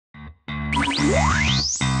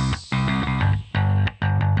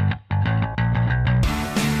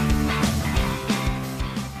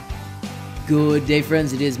Good day,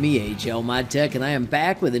 friends. It is me, HLModTech, and I am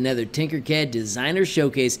back with another Tinkercad Designer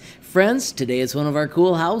Showcase. Friends, today is one of our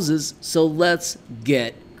cool houses, so let's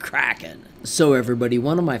get cracking. So everybody,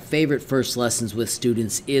 one of my favorite first lessons with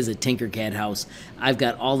students is a Tinkercad house. I've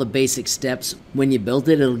got all the basic steps. When you build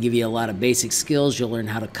it, it'll give you a lot of basic skills. You'll learn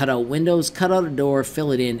how to cut out windows, cut out a door,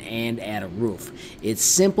 fill it in, and add a roof. It's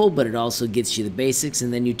simple, but it also gets you the basics,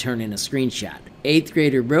 and then you turn in a screenshot. 8th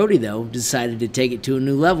grader Brody, though, decided to take it to a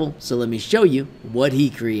new level, so let me show you what he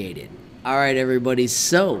created. Alright everybody,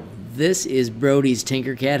 so this is Brody's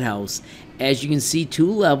Tinkercad house. As you can see,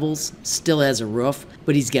 2 levels, still has a roof,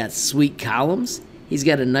 but he's got sweet columns, he's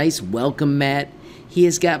got a nice welcome mat, he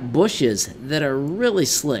has got bushes that are really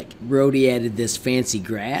slick. Brody added this fancy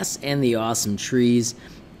grass and the awesome trees.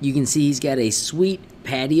 You can see he's got a sweet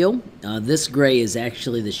patio. This gray is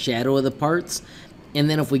actually the shadow of the parts. And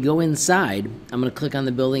then if we go inside, I'm going to click on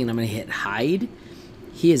the building and I'm going to hit hide.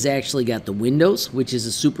 He has actually got the windows, which is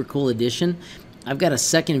a super cool addition. I've got a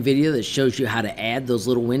second video that shows you how to add those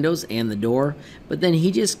little windows and the door, but then he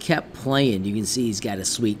just kept playing. You can see he's got a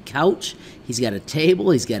sweet couch, he's got a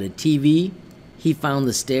table, he's got a TV. He found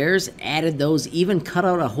the stairs, added those, even cut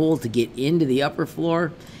out a hole to get into the upper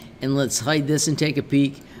floor. And let's hide this and take a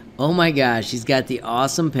peek. Oh my gosh, he's got the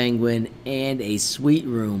awesome penguin and a sweet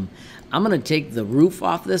room. I'm going to take the roof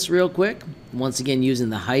off this real quick, once again using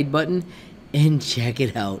the hide button, and check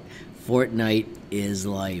it out. Fortnite is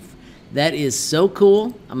life. That is so cool.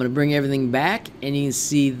 I'm going to bring everything back, and you can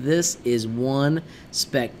see this is one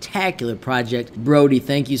spectacular project. Brody,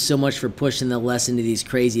 thank you so much for pushing the lesson to these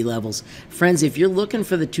crazy levels. Friends, if you're looking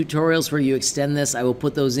for the tutorials where you extend this, I will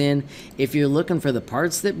put those in. If you're looking for the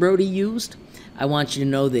parts that Brody used, I want you to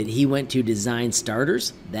know that he went to Design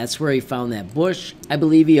Starters. That's where he found that bush. I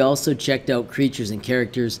believe he also checked out Creatures and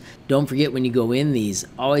Characters. Don't forget, when you go in these,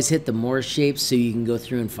 always hit the More shapes so you can go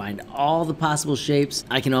through and find all the possible shapes.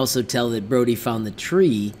 I can also tell that Brody found the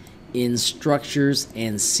tree in Structures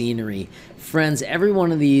and Scenery. Friends, every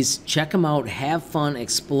one of these, check them out, have fun,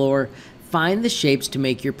 explore. Find the shapes to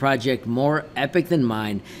make your project more epic than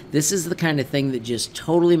mine. This is the kind of thing that just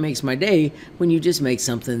totally makes my day when you just make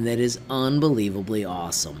something that is unbelievably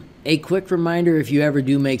awesome. A quick reminder, if you ever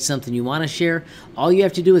do make something you want to share, all you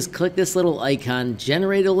have to do is click this little icon,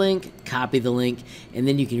 generate a link, copy the link, and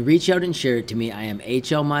then you can reach out and share it to me. I am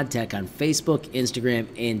HLModTech on Facebook, Instagram,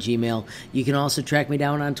 and Gmail. You can also track me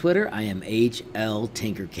down on Twitter. I am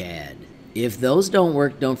HLTinkercad. If those don't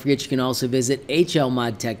work, don't forget you can also visit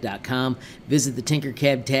HLModTech.com. Visit the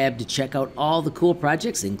Tinkercad tab to check out all the cool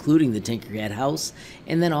projects, including the Tinkercad house.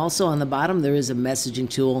 And then also on the bottom, there is a messaging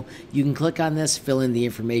tool. You can click on this, fill in the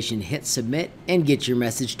information, hit submit, and get your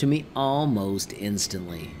message to me almost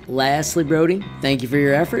instantly. Lastly, Brody, thank you for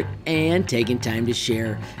your effort and taking time to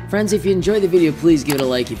share. Friends, if you enjoyed the video, please give it a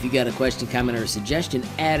like. If you got a question, comment, or a suggestion,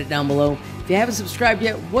 add it down below. If you haven't subscribed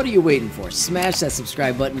yet, what are you waiting for? Smash that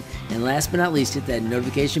subscribe button. And last but not least, hit that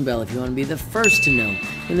notification bell if you want to be the first to know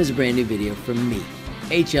when there's a brand new video from me,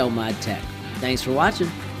 HLModTech. Thanks for watching.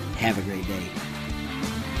 Have a great day.